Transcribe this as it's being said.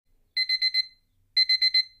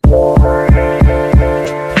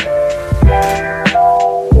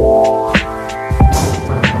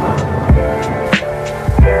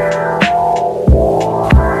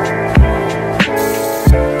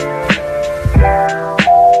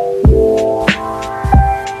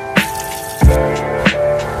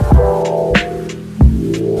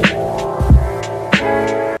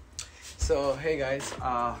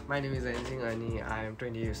My name is Anjing and I am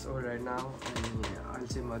 20 years old right now. I'm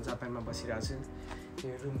in Japan. I'm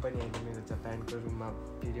room Japan room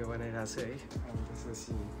video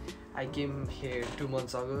I came here 2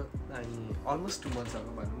 months ago and almost 2 months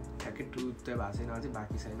ago. But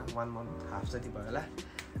 1 month half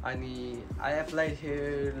and I applied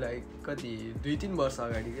here like 2-3 years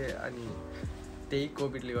ago and त्यही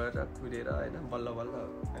कोभिडले गर्दा कुदेर हैन बल्ल बल्ल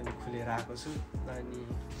अनि खुलेर आएको छु अनि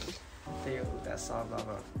त्यही हो उता सब अब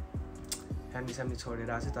फ्यामिली छोडेर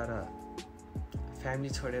आएको छु तर फ्यामिली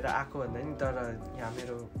छोडेर आएको भन्दा नि तर यहाँ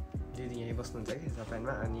मेरो दिदी यही बस्नुहुन्छ के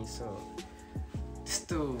जापानमा अनि सो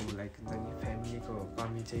त्यस्तो लाइक हुन्छ नि फ्यामिलीको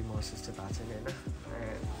कमी चाहिँ महसुस चाहिँ भएको छैन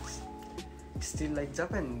हैन स्टिल लाइक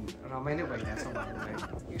जापान रमाइलो भइरहेछ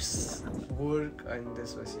भन्नु इट्स वर्क अनि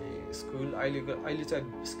त्यसपछि स्कुल अहिले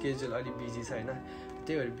चाहिँ स्केड्युल अलि बिजी छ हैन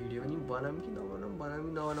त्यही भएर भिडियो पनि बनाऊँ कि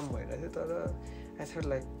नबनाऊँ भइरहेछ तर I thought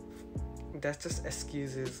like that's just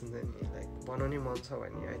excuses हुन्छ नि लाइक बनाउने मन छ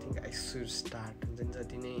भने I think I should start हुन्छ नि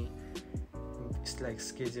जति नै इट्स लाइक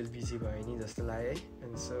स्केड्युल बिजी भयो नि जस्तो लाग्यो है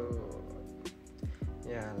and so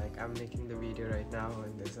yeah like I am making the video right now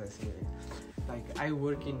and त्यसपछि like I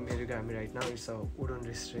work in Merigami right now. It's a udon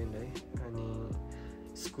restaurant है अनि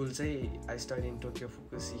स्कुल चाहिँ I study in Tokyo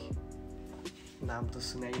Fukushi नाम त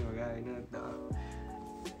सुनाइ होगा हैन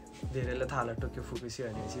धेरैलाई थाहा होला टोकियो फुकुसी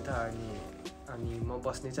भनेपछि त अनि म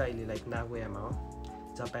बस्ने चाहिँ अहिले लाइक नागोयामा हो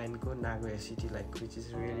जापानको Nagoya city like which is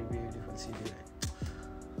really beautiful city like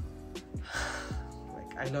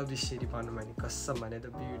I love this city भन्नु भने कसम भने the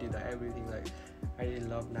beauty the everything like I really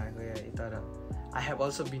love Nagoya तर I have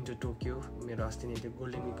also been to Tokyo. मेरो अस्ति नै त्यो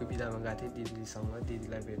गोल्डन विकको बिदामा गएको थिएँ दिदीसँग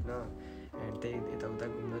दिदीलाई भेट्न एन्ड त्यही यताउता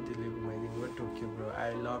घुम्न दिदीले घुमाइदिनु भयो Tokyo bro I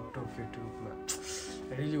love Tokyo टुमा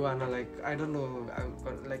I really one like I don't know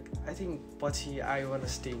like I think पछि I one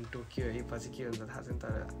stay in Tokyo है पछि के हुन्छ थाहा छैन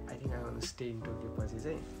तर I think I one stay in Tokyo पछि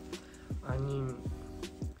चाहिँ अनि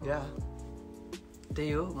या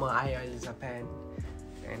त्यही हो म आएँ अहिले Japan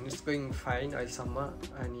and it's going fine अहिलेसम्म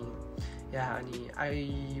अनि या अनि I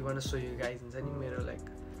one so you guys हुन्छ नि मेरो लाइक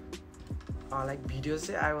भिडियो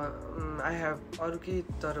चाहिँ आई हेभ अरू केही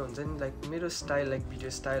तर हुन्छ नि लाइक मेरो style like video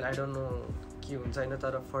style I don't know के हुन्छ होइन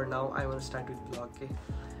तर for now I one start with blog के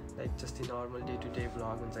लाइक जस्तै normal day to day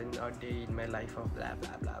blog हुन्छ नि a day in my life of blah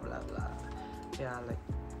blah blah blah blah yeah like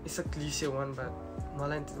it's a cliché one but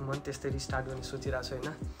मलाई त्यस्तरी start गर्ने सोचिरहेको छु होइन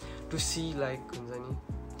टु सी लाइक हुन्छ नि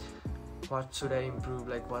what should I improve,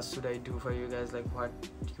 like what should I do for you guys, like what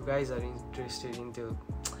you guys are interested in to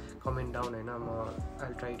comment down and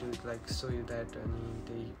I'll try to like show you that and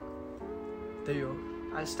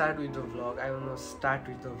I'll start with the vlog. I want to start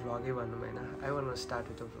with the vlog I want to start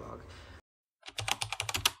with the vlog.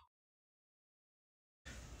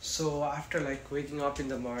 So after like waking up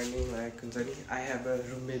in the morning like I have a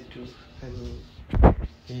roommate too and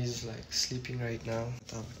he's like sleeping right now.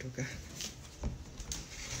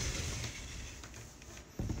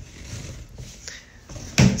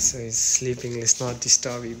 So he's sleeping, let's not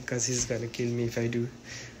disturb him because he's gonna kill me if I do.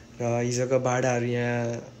 हिजोको भाडाहरू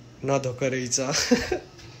यहाँ नधोको रहेछ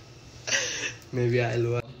Maybe I'll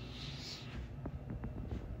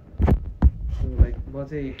like म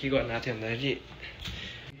चाहिँ के गर्न आएको थिएँ भन्दाखेरि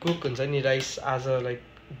कुक हुन्छ नि राइस आज लाइक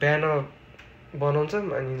बिहान बनाउँछौँ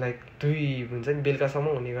अनि लाइक 2 हुन्छ नि बेलुकासम्म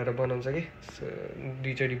हुने गरेर बनाउँछ कि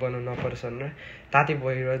दुईचोटि बनाउनु नपर्छ भनेर तातै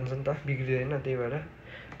भइरहन्छ नि त बिग्रिँदैन त्यही भएर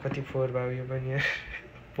कति फोहोर भयो यो पनि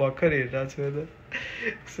भर्खर हेरिरहेको छु त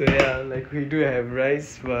so yeah like we do have rice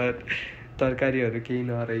but तरकारीहरू केही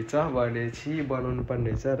नरहेछ भनेपछि बनाउनु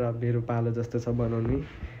पर्ने रहेछ र मेरो पालो जस्तो छ बनाउनु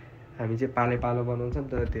हामी चाहिँ पालो बनाउँछौँ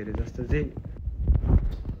तर धेरै जस्तो चाहिँ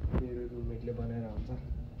मेरो रुममेटले बनाएर हुन्छ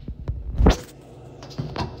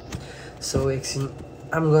सो एकछिन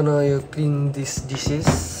आम गर्न यो clean this dishes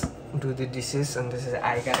do the dishes and this is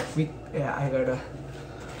I gotta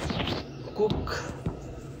cook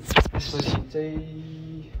त्यसपछि चाहिँ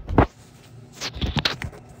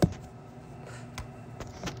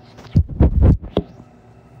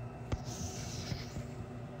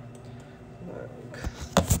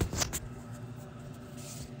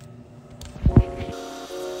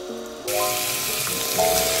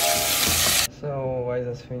So I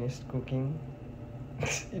just finished cooking.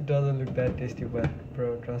 It doesn't look that tasty, but bro,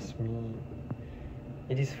 trust me,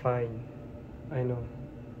 it is fine. I know.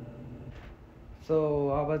 So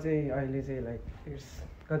अब चाहिँ अहिले चाहिँ like it's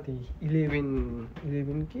कति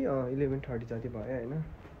 11 कि 11:30 जति भयो हैन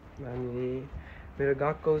अनि मेरो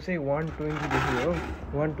गएको चाहिँ 120 देखि हो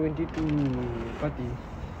 120 टु कति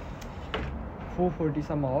 440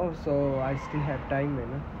 सम्म हो so I still have time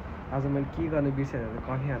हैन आज मैले के गर्न बिर्सेँ भने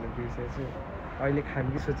कफी खान बिर्सेछु अहिले खान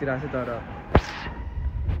कि सोचिरहेको छु तर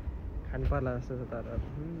खानु पर्ला जस्तो छ तर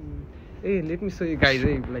hey, let me show you guys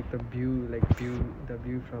like the view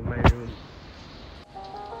from my room.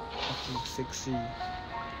 Fucking sexy.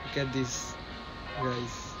 Look at this,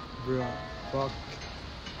 guys, bro. Fuck.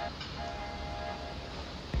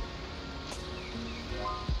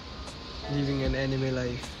 Living an anime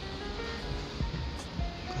life.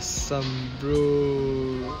 Some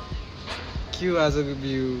bro. Cute as a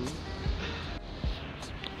view.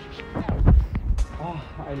 Oh,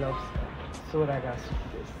 I love sky. So ragas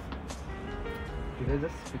with this. Did I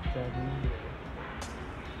just fit that in here?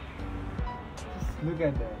 Just look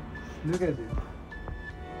at that. Look at this.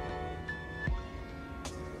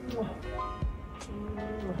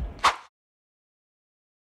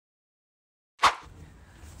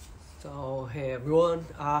 So hey everyone,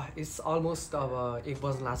 it's almost 1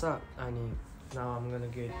 बज्न लाग्छ अनि now I'm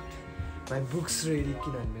gonna get my books ready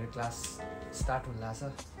किनभने मेरो class start हुन लाग्छ.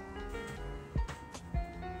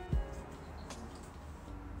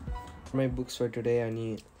 My books for today अनि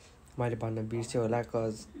मैले भन्न बिर्सेँ होला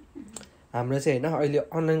cause हाम्रो चाहिँ हैन अहिले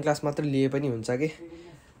अनलाइन क्लास मात्र लिए पनि हुन्छ के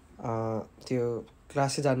त्यो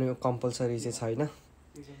क्लासै जानु कम्पल्सरी चाहिँ छैन.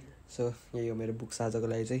 सो यही हो मेरो बुक्स आजको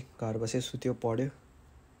लागि चाहिँ. घर बसेर सुत्यो पढ्यो.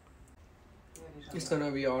 It's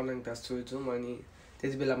gonna be online class through Zoom अनि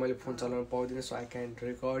त्यति बेला मैले फोन चलाउन पाउँदिनँ so I can't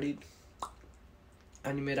record it.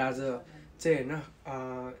 अनि मेरो आज चाहिँ हैन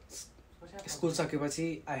स्कुल सकेपछि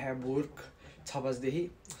I have work 6 बजेदेखि.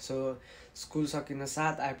 सो स्कुल सकिन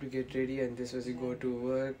साथ I have to get ready and त्यसपछि go to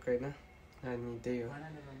work हैन. अनि त्यही हो.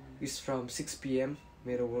 It's from 6 PM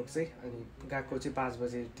मेरो वर्क चाहिँ अनि गएको चाहिँ 5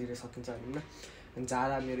 बजेतिर सकिन्छ हैन. अनि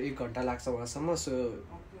जाँदा मेरो 1 घण्टा लाग्छ वहाँसम्म. सो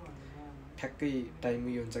ठ्याक्कै टाइम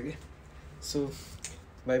उयो हुन्छ कि. So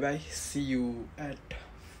bye bye, see you at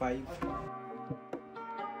 5.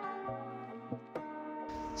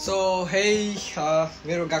 So hey,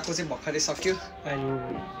 मेरो गएको चाहिँ भर्खरै सक्यो अनि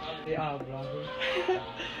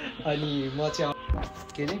अनि म चाहिँ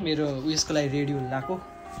के अरे मेरो उयसको लागि रेडी हुन लाग्यो.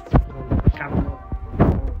 कामको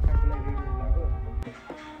लागि रेडी हुन लाग्यो.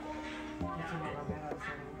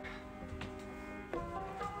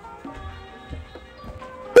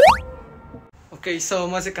 Okay, so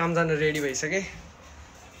म चाहिँ काम जान रेडी भइसकेँ.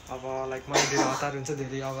 अब लाइक मलाई धेरै हतार हुन्छ,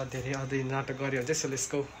 धेरै अझै नाटक गऱ्यो भने चाहिँ. So let's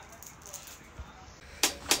go.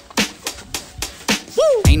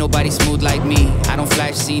 Ain't nobody smooth like me. I don't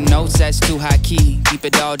flash C notes, that's too high key. Keep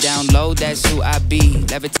it all down low, that's who I be.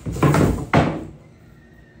 Levitating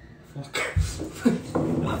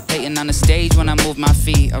on the stage when I move my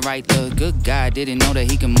feet. Alright, look, good guy, didn't know that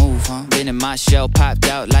he can move, huh? Been in my shell, popped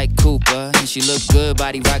out like Cooper. And she look good,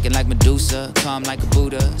 body rocking like Medusa. Calm like a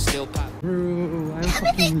Buddha, still pop. Bro, I'm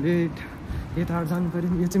fucking late. यता जानु पर्यो.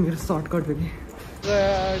 यो चाहिँ मेरो shortcut हो कि.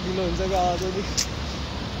 ढिलो हुन्छ कि आज नि.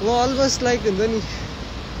 म अलमोस्ट लाइक हुन्छ नि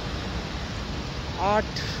 8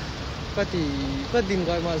 कति दिन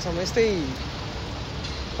गयो मलसम्म. यस्तै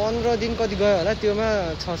 15 दिन कति गयो होला. त्योमा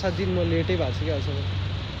 6-7 दिन म लेटै भएको छु कि अहिलेसम्म.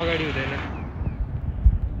 अगाडि हुँदैन.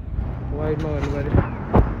 वाइडमा गर्नु पर्यो.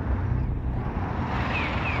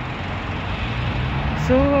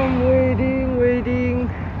 So I'm waiting.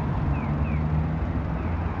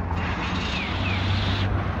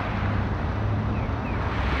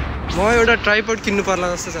 म एउटा ट्राइपड किन्नु पर्ला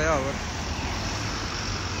जस्तो छ अब.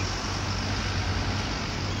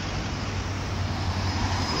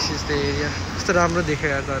 This is the area. कस्तो राम्रो देख्यो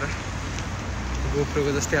यार तर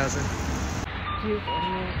गोप्रोको जस्तै आछ.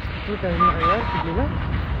 के टाइममा आयो यार किन्नुमा.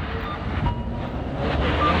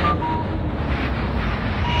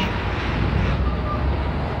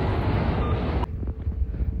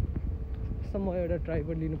 म एउटा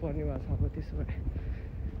ट्राइपड लिनुपर्ने भएको छ अब. त्यसो भए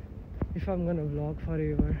if I'm gonna vlog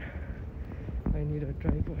forever I need a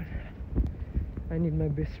tripod. I need my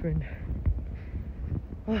best friend.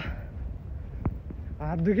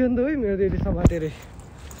 हात दुख्यो नि त है मेरो. त्यति समातेर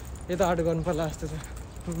यता आटो गर्नु पर्ला जस्तो छ.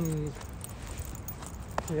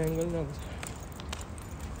 एङ्गल नहुन्छ.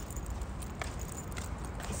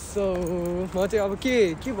 सो म चाहिँ अब के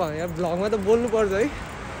भन्नु यार. भ्लगमा त बोल्नुपर्छ है.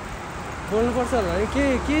 बोल्नुपर्छ होला है. के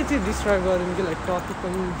चाहिँ डिस्क्राइब गरौँ कि लाइक टपिक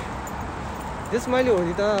पनि. जस मैले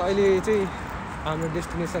होरी त अहिले चाहिँ हाम्रो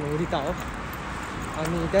डेस्टिनेसन होरिता हो.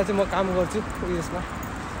 अनि त्यहाँ चाहिँ म काम गर्छु उयसमा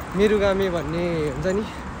मेरुगामी भन्ने हुन्छ नि.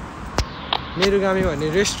 मेरुगामी भन्ने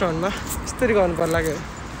रेस्टुरेन्टमा यस्तरी गर्नु पर्ला क्या.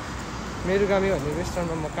 मेरुगामी भन्ने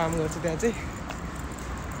रेस्टुरेन्टमा म काम गर्छु त्यहाँ चाहिँ.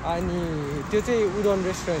 अनि त्यो चाहिँ उडन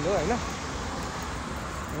रेस्टुरेन्ट हो हैन.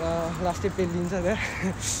 र लास्टै पेलिन्छ त्यहाँ.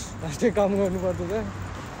 लास्टै काम गर्नुपर्छ त्यहाँ.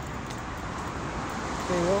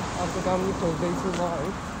 त्यही हो. अर्को काम पनि खोज्दैछु म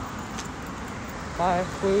है.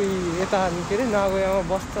 कोही यता के अरे नागोयामा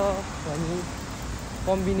बस्छ भने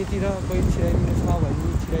कम्बिनीतिर कोही छिराइदिनु छ भने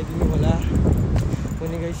छिराइदिनु होला.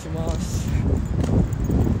 Onegaishimasu.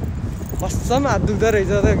 Massam haat dukda रहेछ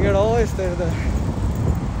त केडा हो यस्तो हेर्दा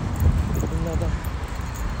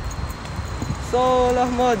सो ल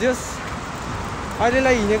म जस्ट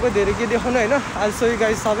अहिलेलाई हिँडेको धेरै के देखाउनु हैन I'll show you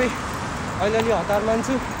guys सबै अहिले अलि हतार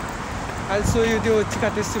मान्छु I'll show you त्यो चिका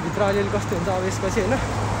टेस्ट भित्र अलि कस्तो हुन्छ अब यसपछि हैन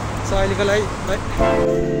सो अहिलेको लागि by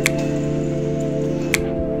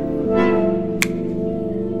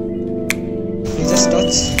You just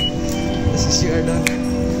touch this is your done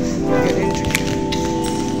get entry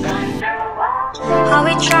Are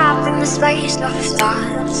we trapped in the space of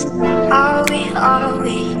stars? Are we?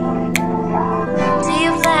 Do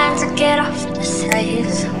you plan to get off the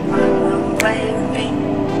stage? Away with me.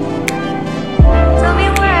 Tell me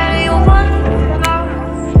where do you want to go?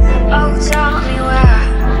 Oh, tell me where.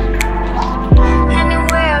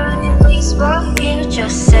 Anywhere, please, but you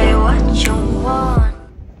just say what you want.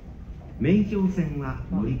 名城線は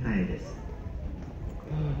乗り換えです。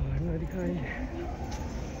乗り換え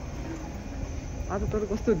आज तर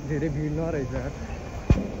कस्तो धेरै भिड नरहेछ यार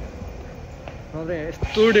नभए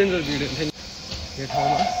यस्तो danger भिड हुन्छ नि यो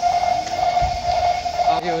ठाउँमा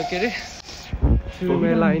अब यो के अरे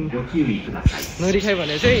सिलमे लाइन नरिखाइ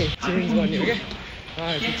भने चाहिँ चेन्ज गर्ने हो क्या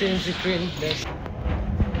चेन्ज द ट्रेन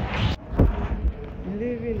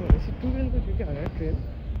 11 भनेपछि 12 को थियो क्या होला ट्रेन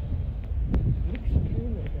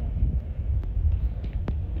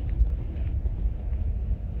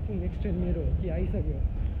नेक्स्ट ट्रेन मेरो हो कि आइसक्यो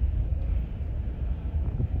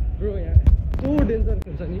ब्रो यहाँ यस्तो डेन्जर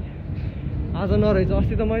हुन्छ नि आज नरहेछ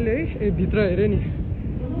अस्ति त मैले है भित्र हेरेँ नि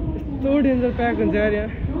यस्तो डेन्जर प्याक हुन्छ यार यहाँ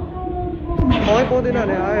ठाउँ पाउँदैन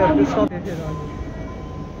भने आयोहरू त्यो सब देखेर अनि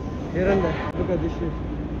हेर नि त लुका दिसु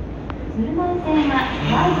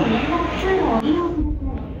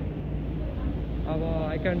अब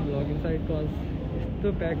I can't vlog inside cause यस्तो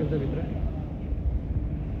प्याक हुन्छ भित्र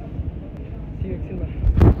एकछिनमा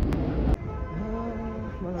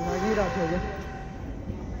मलाई लागिरहेको थियो क्या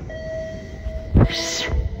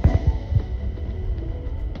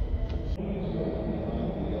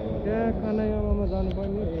त्यहाँ कानायामामा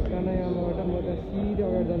जानुपर्ने कानायामाबाट म त सिधै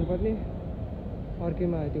अगाडि जानुपर्ने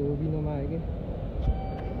अर्कैमा आयो त्यो होबिनोमा आयो कि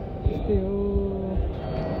त्यस्तै हो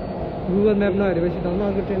गुगल म्याप नहेरेपछि त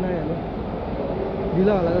अर्को ट्रेन आइहाल्यो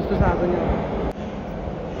ढिलो होला जस्तो छ पनि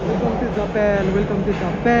वेलकम टु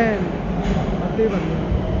जापान त्यही भन्नु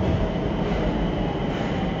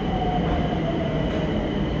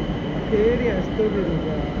फेरि यस्तो के हुन्छ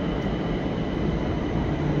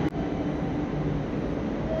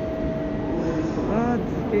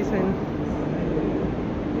केही छैन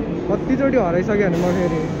कतिचोटि हराइसक्यो भने म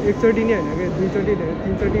फेरि एकचोटि नै होइन कि दुईचोटि नै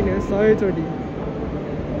 3 चोटि नै 100 चोटि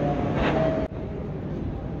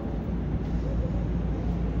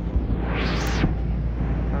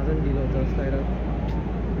आज पनि ढिलो हुन्छ जस्तो आइरहेको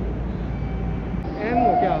एम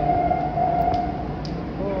हो क्या हो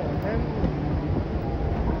एम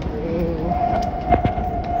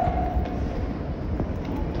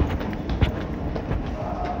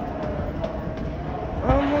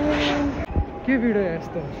के भिडियो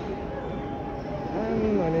यस्तो एम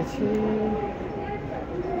भनेपछि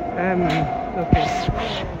am okay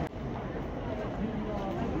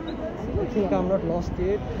I think I'm not lost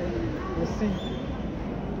yet. Let's see.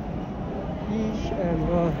 Each and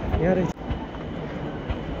here is.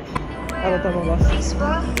 Please,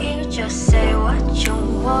 but you just say what you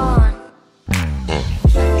want.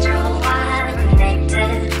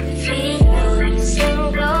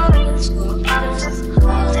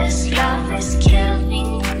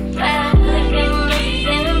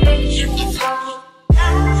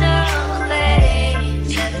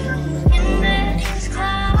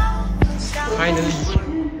 Finally.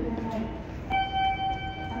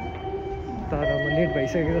 तारामा net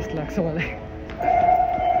भइसक्यो जस्तो लाग्छ मलाई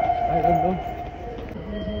I don't know.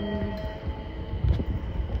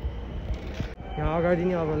 यहाँ अगाडि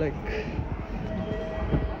नि अब लाइक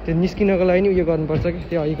त्यो निस्किनको लागि नि उयो गर्नुपर्छ कि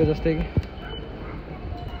त्यो अहिलेको जस्तै कि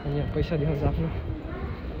अनि यहाँ पैसा देखाउँछ आफ्नो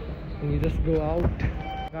अनि जस्ट गो आउट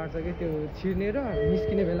काट्छ कि त्यो छिर्ने र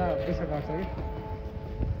निस्किने बेला पैसा काट्छ कि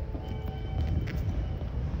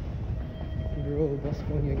ब्रो बस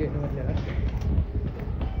पाउने के भनेर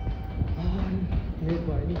लेट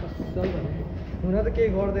भयो नि कस्तो भने हुन त केही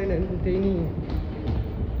गर्दैन नि त्यही नि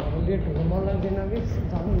लेट हुन मन लाग्दैन कि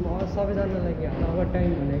झन् सबैजनालाई कि अब टाइम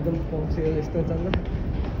भने एकदम पङ्क्चुअल यस्तो हुन्छ नि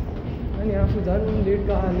अनि आफू झन् लेट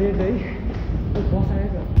है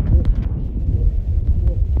बसाएको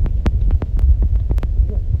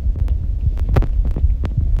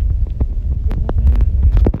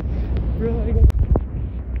यो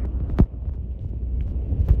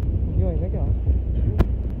होइन क्या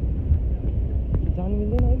जानु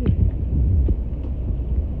मिल्दैन अहिले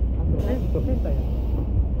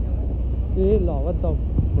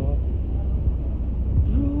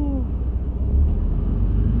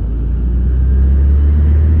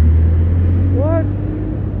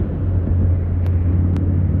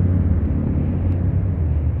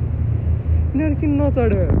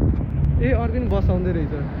नचढ्यो ए अर्को नि बस आउँदै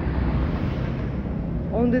रहेछ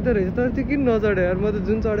आउँदै त रहेछ तर त्यो किन नचढ्यो यार म त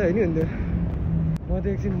जुन चढ्यो होइन हुन्थ्यो म त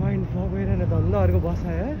एकछिन माइन्ड फक भइरहेन धन्न अर्को बस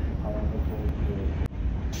आयो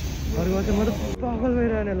अर्को बस म त पागल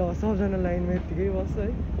भइरहेन ल सबजना लाइनमा यत्तिकै बस्छ है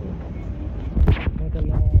म त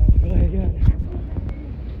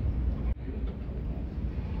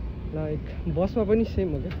लाइक बसमा पनि सेम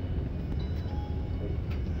हो क्या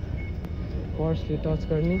पर्सले टच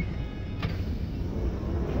गर्ने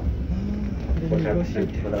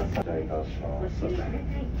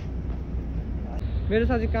मेरो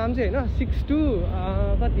साथी काम चाहिँ होइन 6 to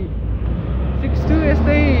कति 6 to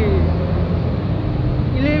यस्तै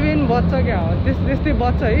 11 बज्छ क्या हो त्यस्तै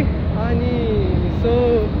बज्छ है अनि सो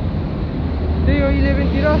त्यही हो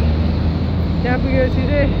 11 तिर त्यहाँ पुगेपछि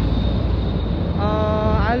चाहिँ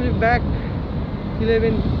आई विल बी ब्याक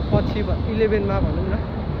 11 पछि 11 मा भनौँ न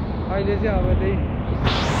अहिले चाहिँ अब त्यही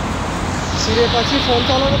छिरेपछि फोन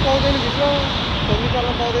चलाउनु पाउँदैन भित्र फोन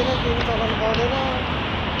चलाउनु पाउँदैन केही चलाउनु पाउँदैन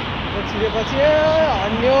छिरेपछि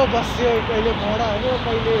हान्यो बस्यो कहिले भाडा हान्यो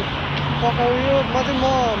कहिले पकाउयो म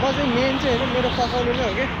चाहिँ मेन चाहिँ होइन मेरो पकाउनु नै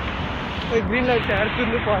हो कि कोही ग्रिन लाइट चाहिँ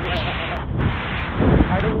कुद्नु पर्ला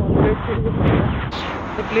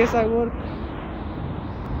द प्लेस आई वर्क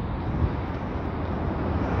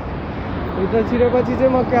भित्र छिरेपछि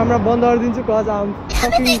चाहिँ म क्यामेरा बन्द गरिदिन्छु cause I'm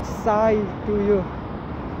fucking Sai to यो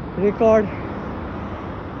रेकर्ड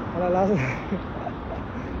मलाई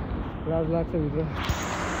लाज लाग्छ भित्र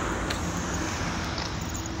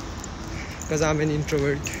कज आम एन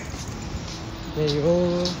इन्ट्रोभर्ट यही हो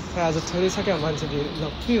आज थोरै छ क्या मान्छे ल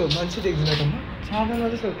के हो मान्छे देख्दिनँ त म छापामा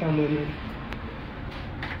जस्तो काम गर्नु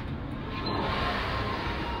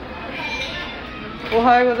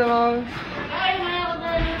ओहाय गजमाउ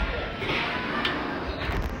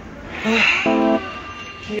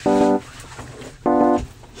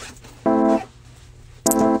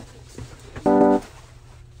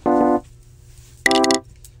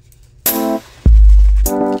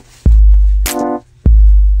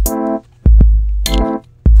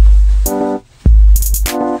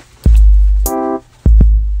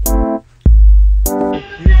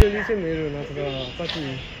मेरो नत्र कति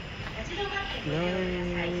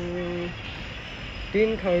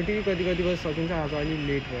 10:30 कति बजी सकिन्छ आज अलि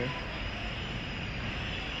लेट भयो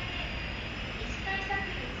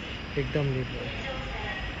एकदम लेट भयो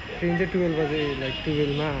ट्रेन चाहिँ 12 बजे लाइक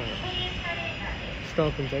 12 मा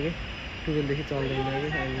स्टप हुन्छ कि 12 देखि चल्दैन कि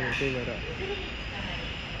अनि त्यही भएर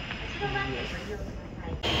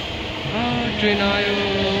ट्रेन आयो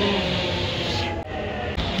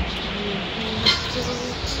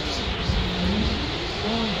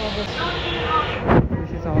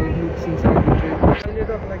This is how it looks inside the train. अहिले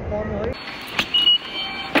त लाइक कम है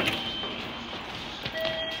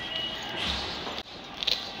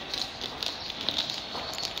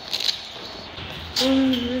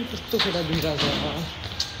कस्तो केटा दिइरहेको छ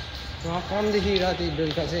वहाँ कमदेखि राति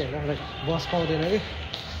बेलुका चाहिँ होइन लाइक बस पाउँदैन कि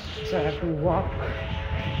so I have to walk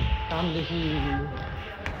कामदेखि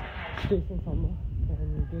स्टेसनसम्म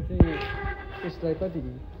अनि त्यो चाहिँ त्यसलाई कति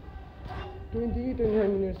 20-25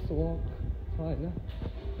 मिनट्स वक छ होइन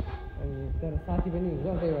अनि तर साथी पनि हुन्छ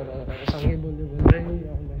त्यही भएर सँगै बोल्दै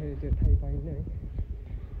आउँदाखेरि त्यो थाहै पाइन्न है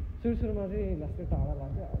सुरुमा चाहिँ लास्टै टाढा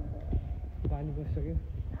लाग्छ अन्त बानी बसिसक्यो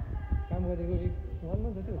काम गरेको 1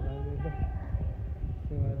 month जति हुन्छ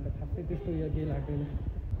त्यही भएर त खासै त्यस्तो यो केही लाग्दैन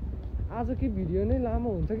आजकै भिडियो नै लामो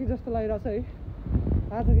हुन्छ कि जस्तो लागिरहेछ है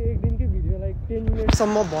आजको एक दिनकै भिडियो लाइक 10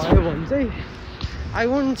 मिनटसम्म भयो भने चाहिँ I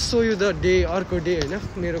want so you the day अर्को डे होइन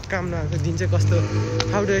मेरो काम नआएको दिन चाहिँ कस्तो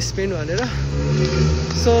हाउ डु आई स्पेन्ड भनेर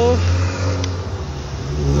सो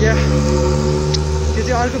या त्यो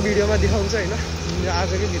चाहिँ अर्को भिडियोमा देखाउँछ होइन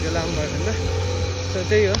आजकै भिडियो लामो भयो होइन सो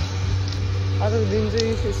त्यही हो आजको दिन चाहिँ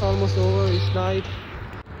it's almost over it's night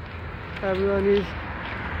everyone is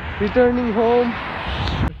returning home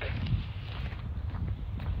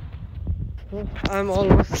I am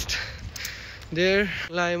almost there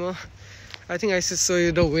लाइमा I think I should show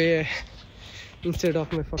you the way instead of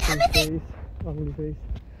my fucking face, ugly face.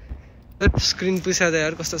 That screen push had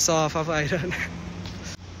yaar kosto soft of iron.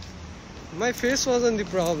 My face wasn't the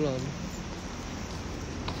problem.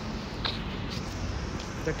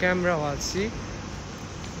 The camera was, see?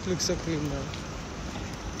 It looks so clean now.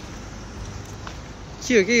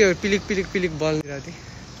 के हो के यो पिलिक पिलिक पिलिक बल्ने राति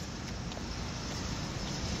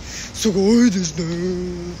सुगोइ दिस्न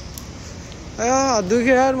हात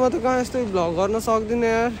दुख्यो यार म त कहाँ यस्तो भ्लग गर्न सक्दिनँ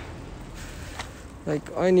यार लाइक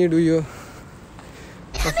आई निड यो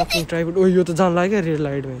फकिङ ट्राइपोड ओ यो त जान लाग्यो red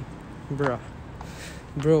लाइटमै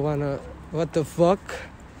bro one what the fuck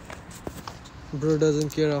bro doesn't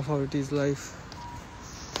care of how it is life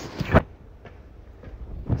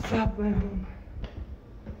Slap my room.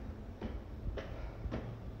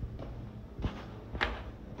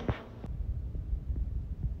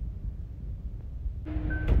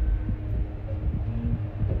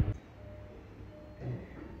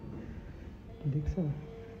 देख्छ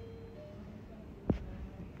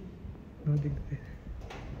नदेख्दै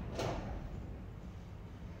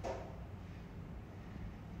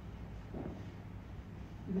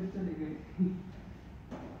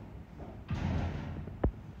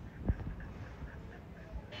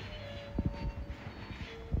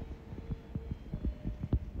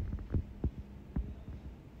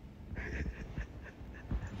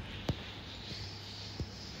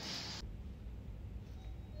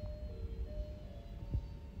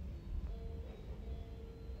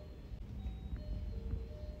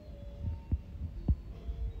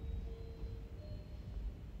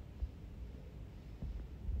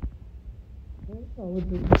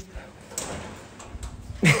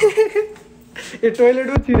ए टोइलेट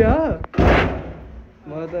पो छिर्या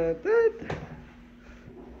म त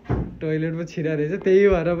टोइलेट पो छिर्या रहेछ त्यही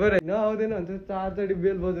भएर पो होइन आउँदैन भन्छ 4 चोटि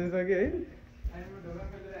बेल बजाइसक्यो है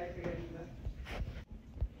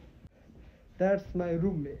द्याट्स माई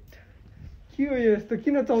रुममेट के हो यस्तो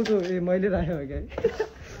किन चल्छौ ए मैले राखेँ हो क्या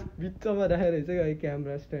बिचमा राखेर रहेछ है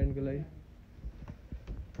क्यामेरा स्ट्यान्डको लागि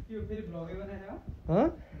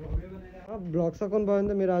भ्लग सकाउनु भयो भने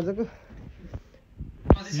त मेरो आजको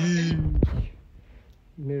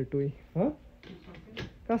मेरो टोय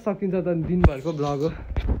कहाँ सकिन्छ त दिनभरको भ्लग हो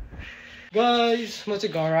गाइस म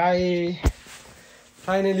चाहिँ घर आएँ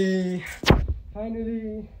फाइनली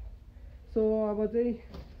सो अब चाहिँ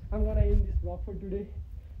I'm gonna end this vlog for today.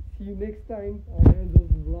 See you next time on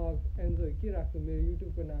Enzo's vlog. Enzo के राख्नु मेरो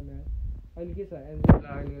युट्युबको नाम यार अहिले के छ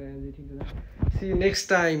एन्जो ठिक छ See you next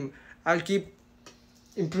time. I'll keep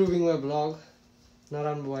improving my vlog.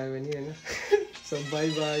 नराम्रो भयो भने हैन So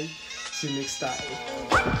bye bye. See you next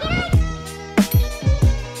time.